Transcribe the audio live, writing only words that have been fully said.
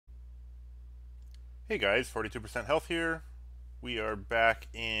Hey guys, 42% health here. We are back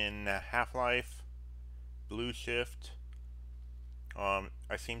in Half-Life Blue Shift.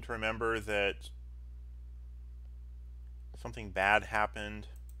 I seem to remember that something bad happened.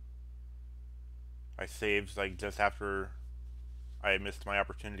 I saved like just after I missed my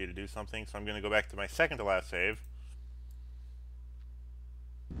opportunity to do something, so I'm going to go back to my second to last save.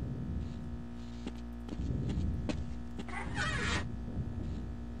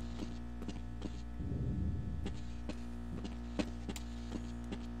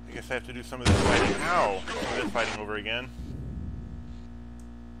 I guess I have to do some of this fighting. Ow! Some of this fighting over again.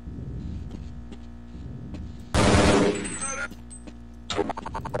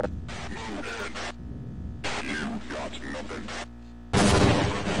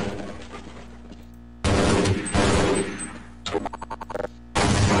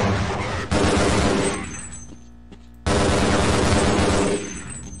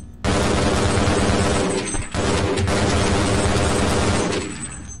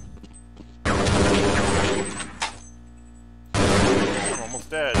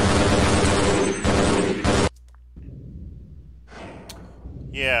 Dead.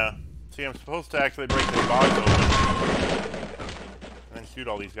 Yeah. See, I'm supposed to actually break this box open and then shoot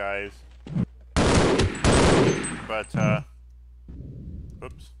all these guys. But,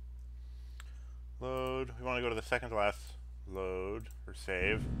 oops. Load. We want to go to the second to last load, or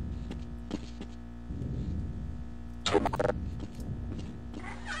save.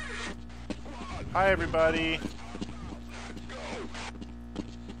 Hi, everybody.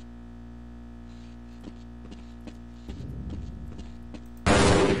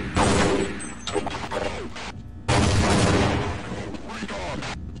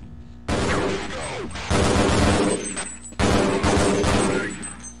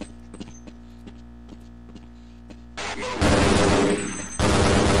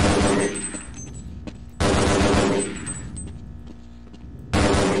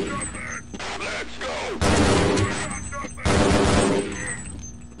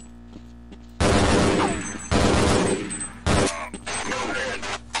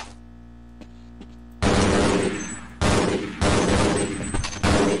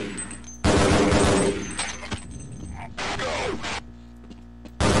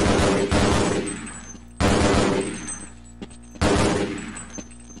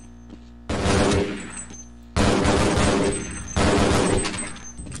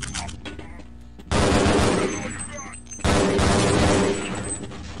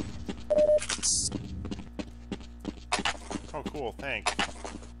 Oh, cool, thanks.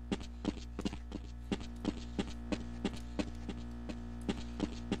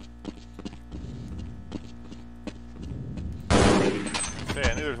 Okay,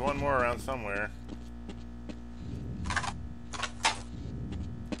 I knew there's one more around somewhere.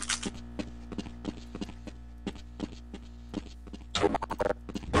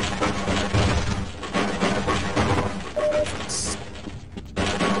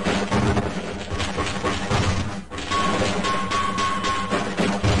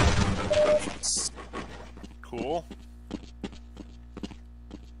 Cool.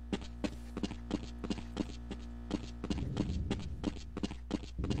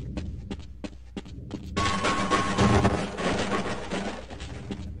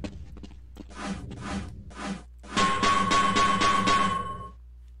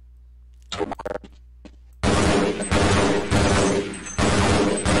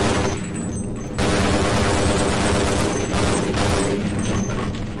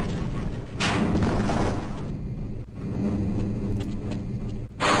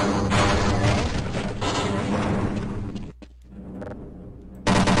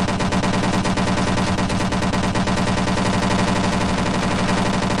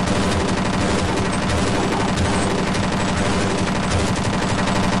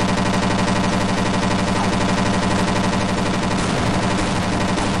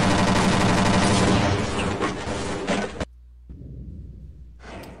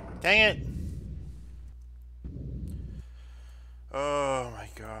 Dang it! Oh my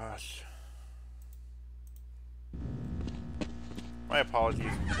gosh. My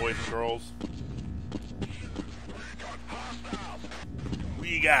apologies, boys and girls.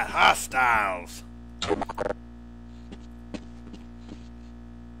 We got hostiles!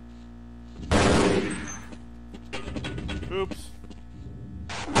 Oops.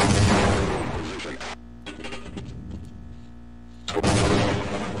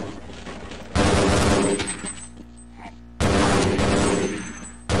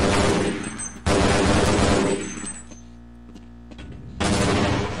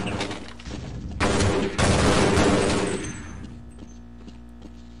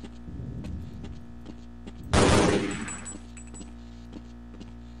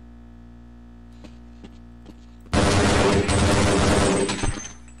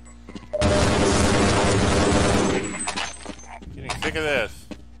 at this.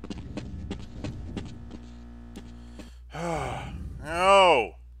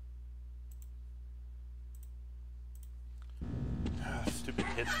 No! Stupid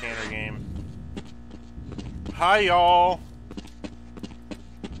hit scanner game. Hi, y'all!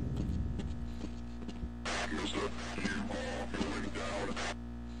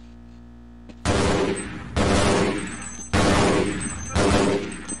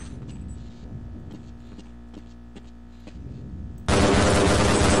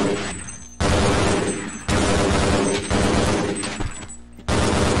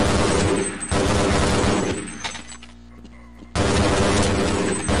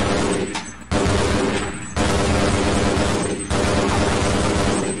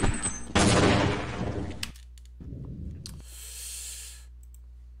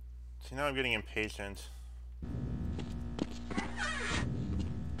 See, now I'm getting impatient.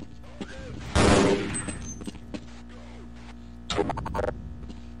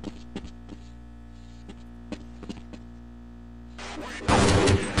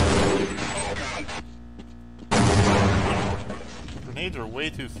 Grenades are way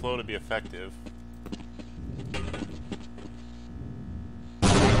too slow to be effective.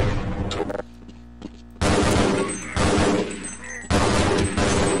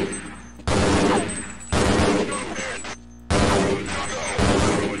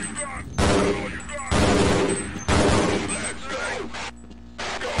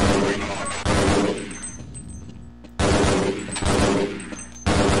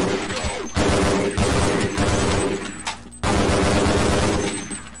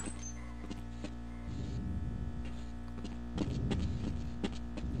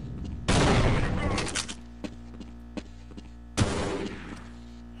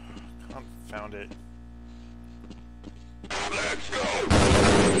 Found it. Let's go.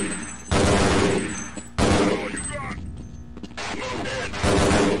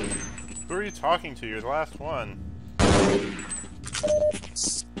 Who are you talking to? You're the last one.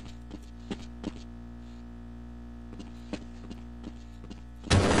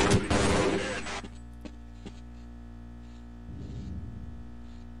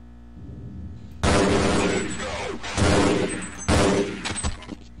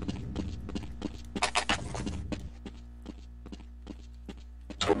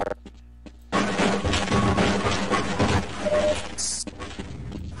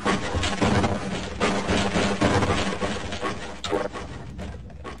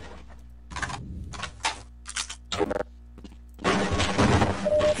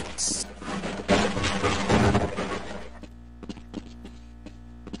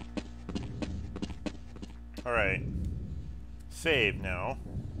 Alright. Save now.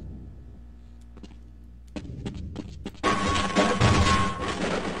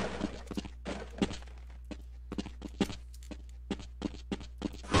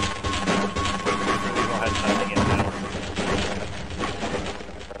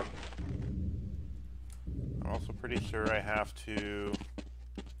 I'm also pretty sure I have to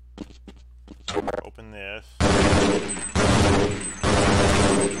open this.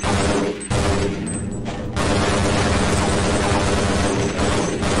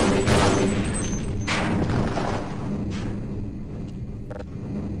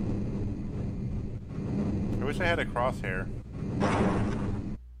 I wish I had a crosshair.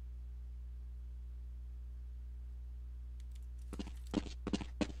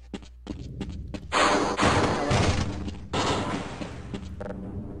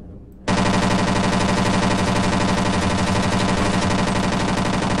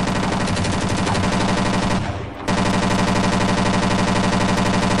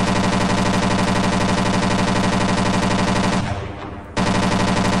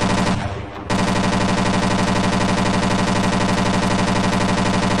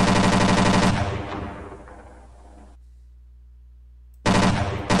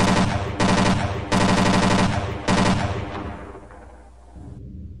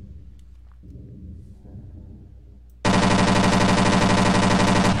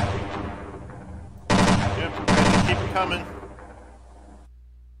 Coming.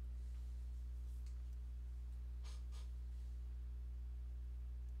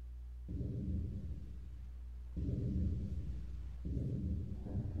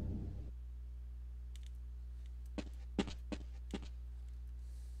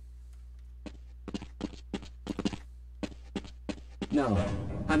 No,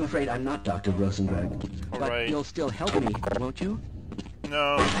 I'm afraid I'm not Dr. Rosenberg. All but right. you'll still help me, won't you?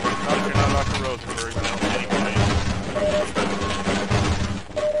 No, not if you're not Dr. Rosenberg. No, anyway.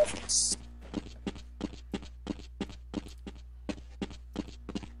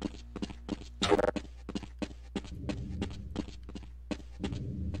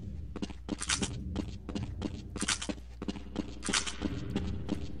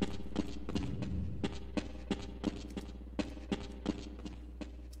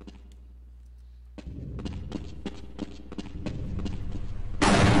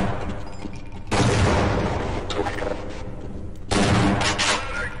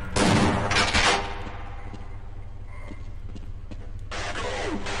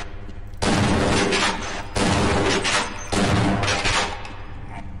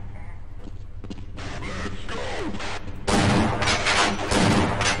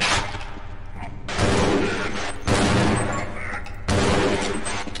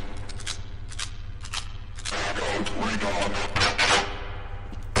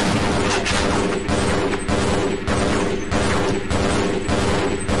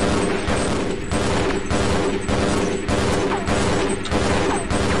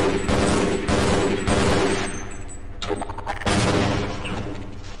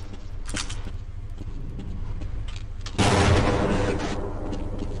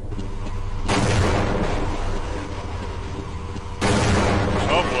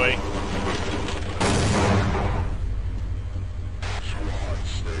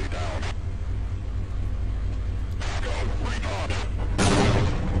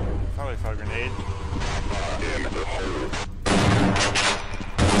 I saw a grenade.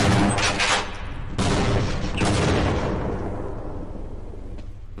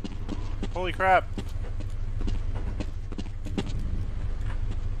 Holy crap!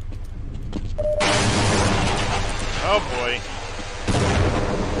 Oh boy.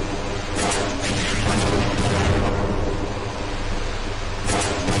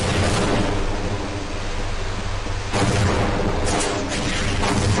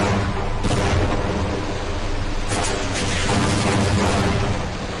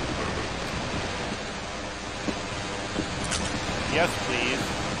 Yes, please.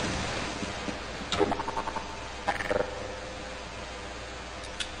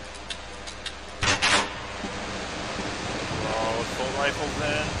 Oh, assault rifles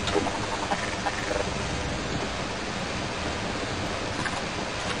then.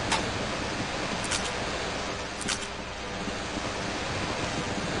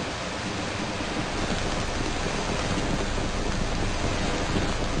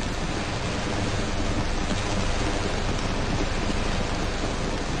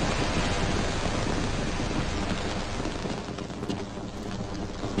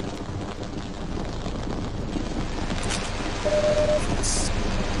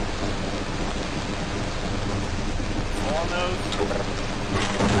 All those.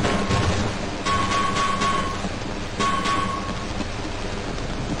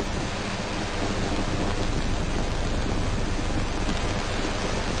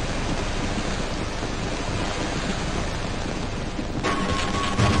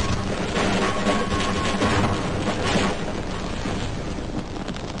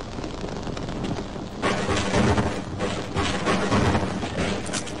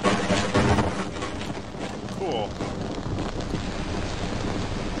 Cool.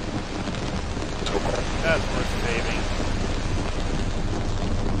 That's worth saving.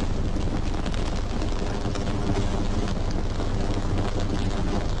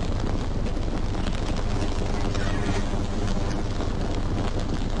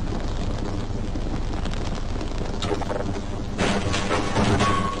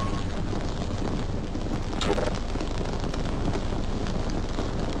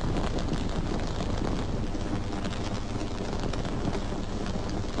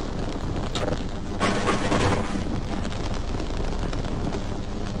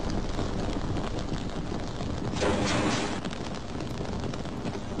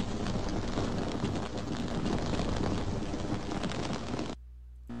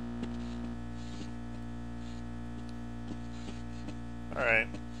 Alright.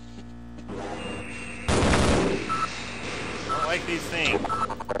 I don't like these things.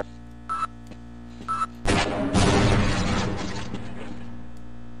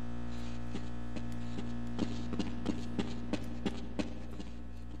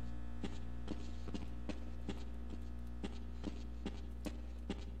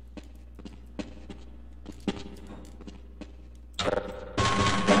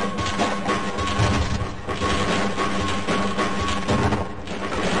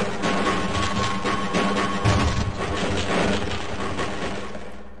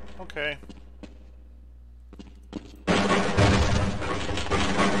 Okay.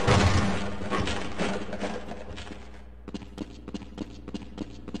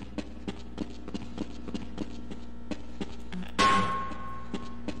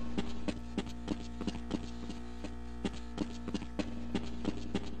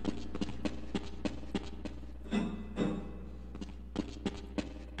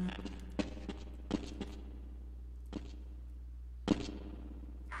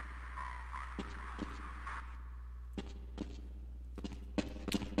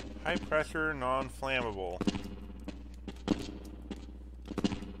 High pressure, non-flammable.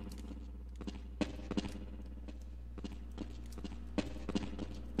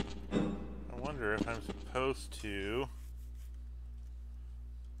 I wonder if I'm supposed to...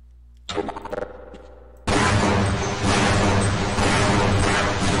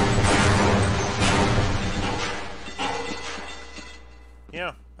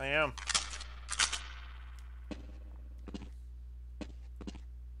 Yeah, I am.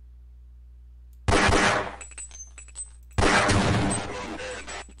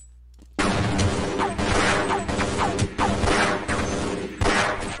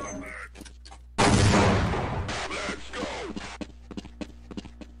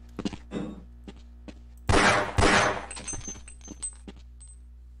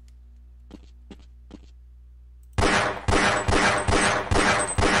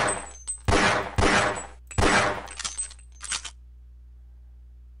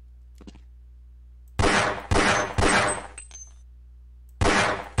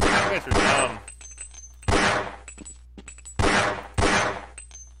 guys are dumb.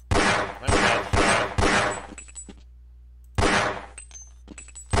 I'm a bad shot.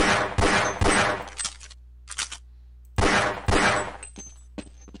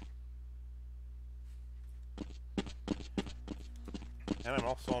 And I'm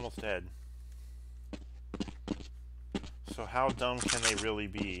also almost dead. So how dumb can they really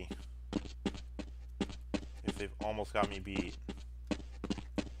be? If they've almost got me beat.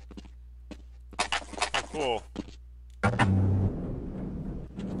 Oh, cool.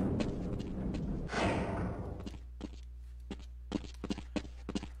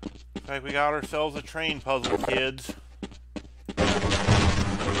 Looks like we got ourselves a train puzzle, kids.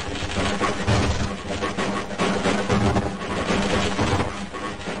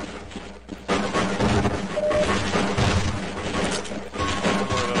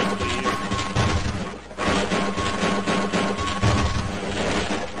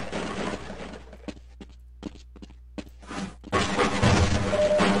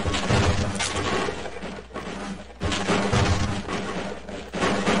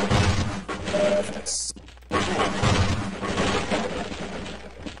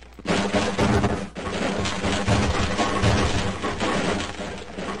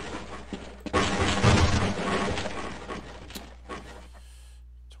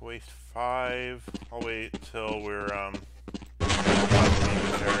 Waste 5. I'll wait till we're out of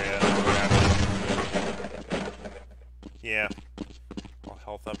this area. Yeah. I'll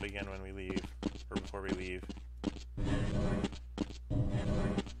health up again when we leave. Or before we leave.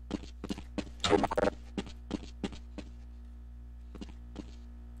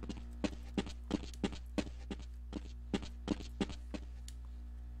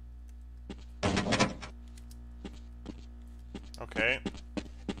 Okay.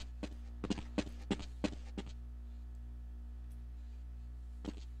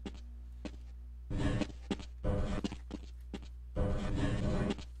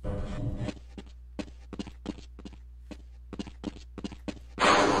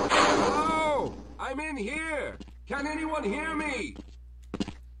 I'm in here! Can anyone hear me?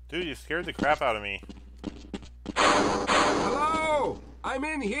 Dude, you scared the crap out of me. Hello! I'm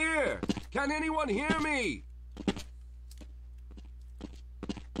in here! Can anyone hear me?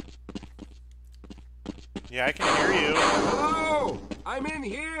 Yeah, I can hear you. Hello! I'm in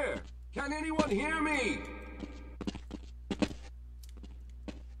here! Can anyone hear me?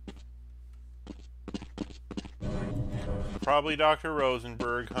 Probably Dr.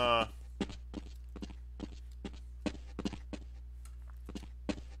 Rosenberg, huh?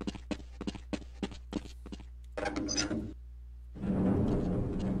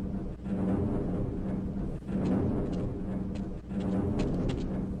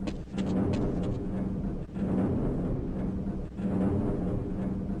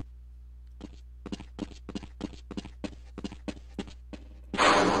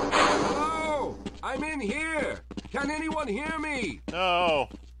 Hello! I'm in here! Can anyone hear me? No.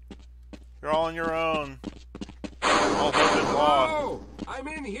 You're all on your own. All hope is lost. Hello! I'm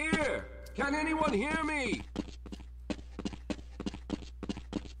in here! Can anyone hear me?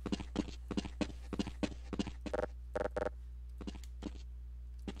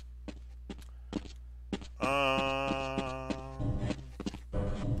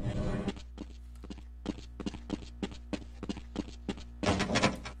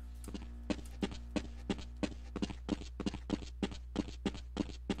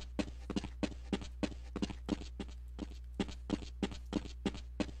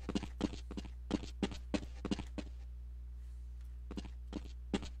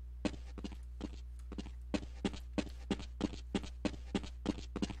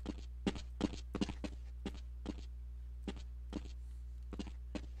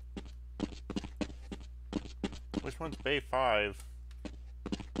 Which one's Bay 5?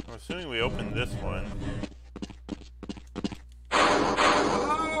 I'm assuming we opened this one.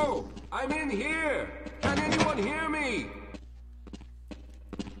 Hello! I'm in here! Can anyone hear me?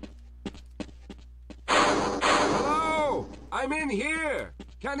 Hello! I'm in here!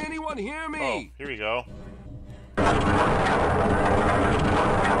 Can anyone hear Oh, me? here we go.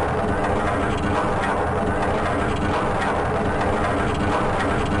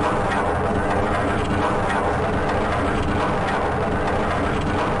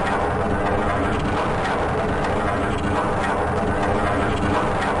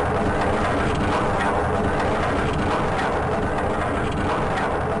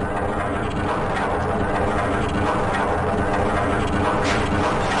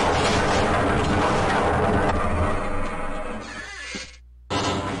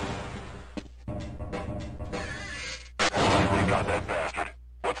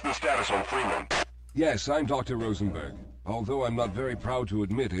 Yes, I'm Dr. Rosenberg. Although I'm not very proud to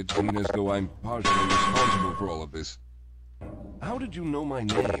admit it, seeing as though I'm partially responsible for all of this. How did you know my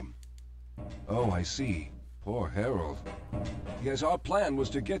name? Oh, I see. Poor Harold. Yes, our plan was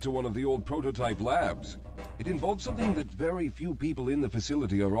to get to one of the old prototype labs. It involved something that very few people in the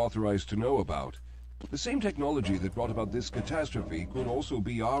facility are authorized to know about. The same technology that brought about this catastrophe could also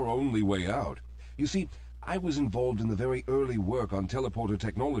be our only way out. You see, I was involved in the very early work on teleporter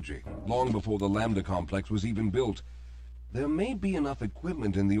technology, long before the Lambda complex was even built. There may be enough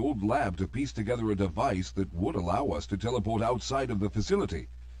equipment in the old lab to piece together a device that would allow us to teleport outside of the facility.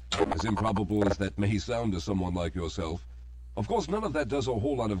 As improbable as that may sound to someone like yourself. Of course, none of that does a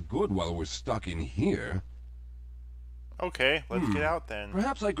whole lot of good while we're stuck in here. Okay, let's get out then.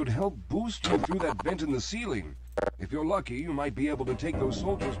 Perhaps I could help boost you through that vent in the ceiling. If you're lucky, you might be able to take those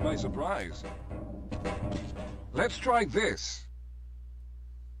soldiers by surprise. Let's try this.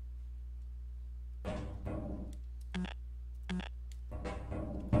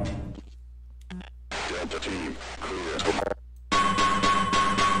 Delta team, clear.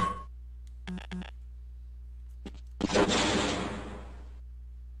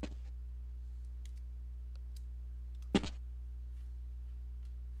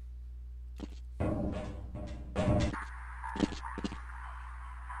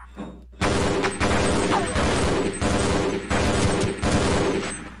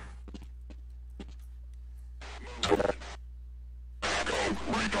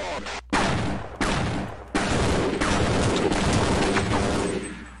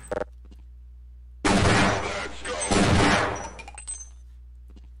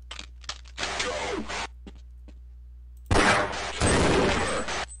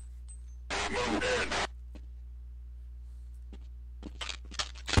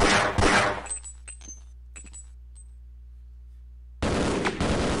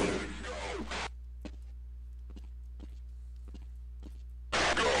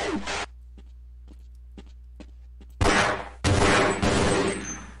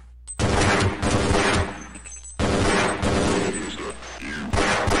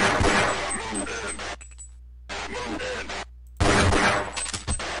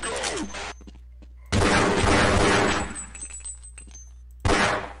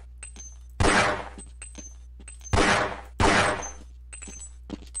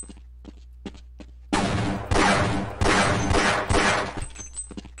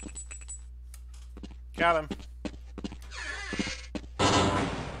 Got him.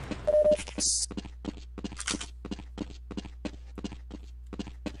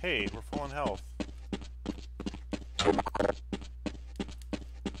 Hey, we're full on health.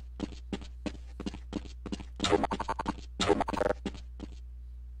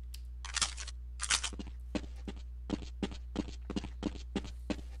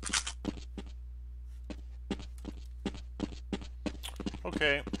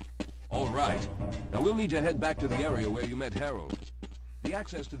 Okay. All right. Now we'll need to head back to the area where you met Harold. The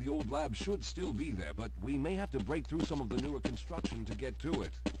access to the old lab should still be there, but we may have to break through some of the newer construction to get to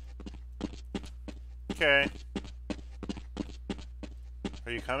it. Okay.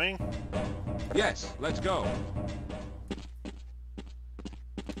 Are you coming? Yes, let's go.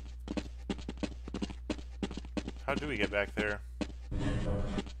 How do we get back there?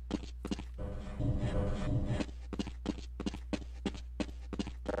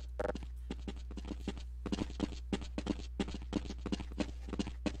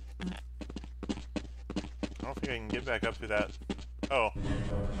 I don't think I can get back up to that. Oh.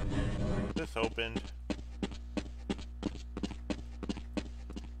 This opened.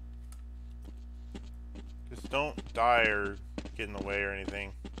 Just don't die or get in the way or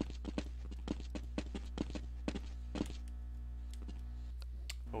anything.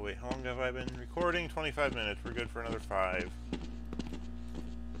 Oh wait, how long have I been recording? 25 minutes. We're good for another 5.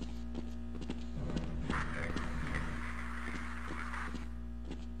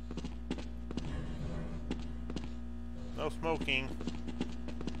 No smoking.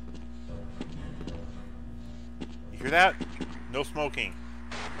 You hear that? No smoking.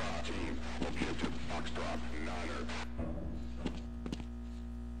 Team, objective Foxtrot, Niner.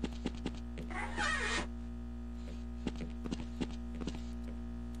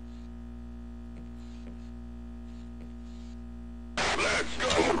 Let's go!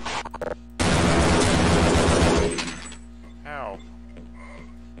 Ow.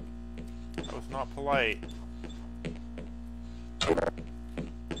 That was not polite.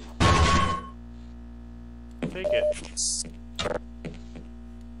 Take it.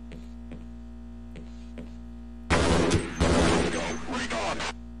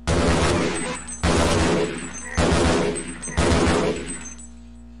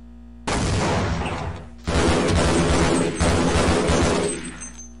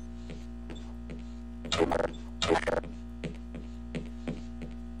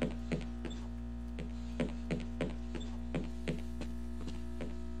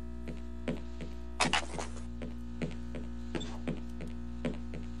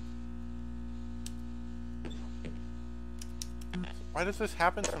 Why does this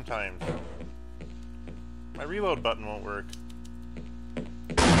happen sometimes? My reload button won't work.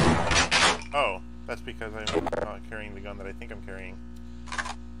 Oh, that's because I'm not carrying the gun that I think I'm carrying.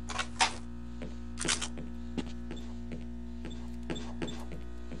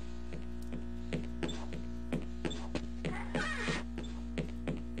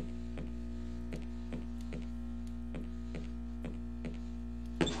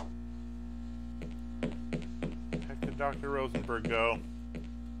 Heck did Dr. Rosenberg go?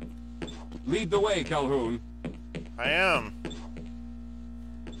 Lead the way, Calhoun. I am.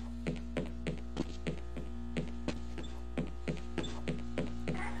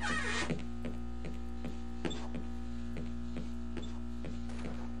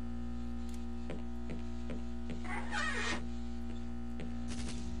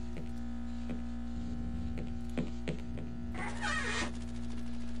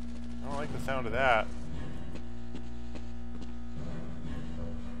 I don't like the sound of that.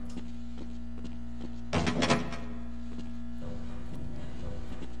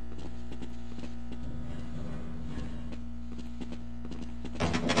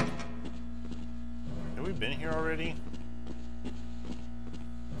 Have we been here already?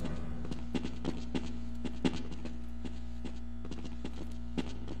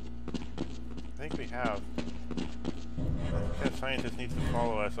 I think we have. That scientist needs to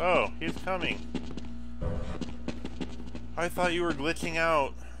follow us. Oh, he's coming. I thought you were glitching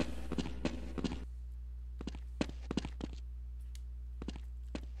out.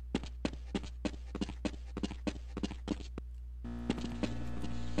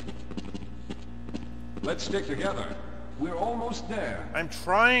 Let's stick together. We're almost there. I'm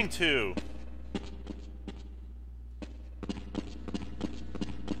trying to.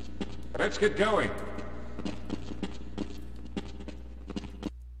 Let's get going.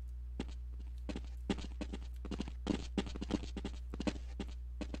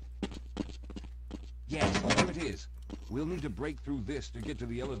 Yes, here it is. We'll need to break through this to get to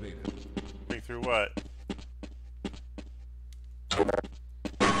the elevator. Break through what?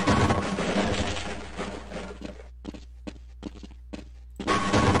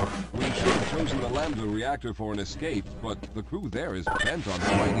 We should have chosen the Lambda reactor for an escape, but the crew there is bent on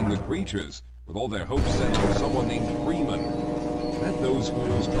fighting the creatures, with all their hopes set on someone named Freeman. Let those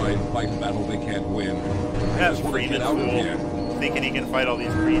fools try and fight a battle they can't win. I That's just want to get Freeman's out of fool. here. Thinking he can fight all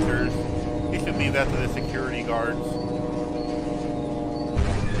these creatures. He should leave that to the security guards.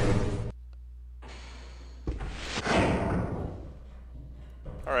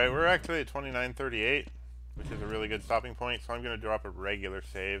 Alright, we're actually at 29:38, which is a really good stopping point, so I'm going to drop a regular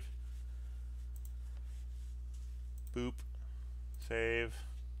save. Boop. Save.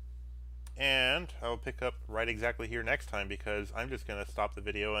 And I'll pick up right exactly here next time because I'm just going to stop the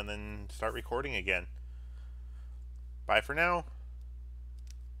video and then start recording again. Bye for now.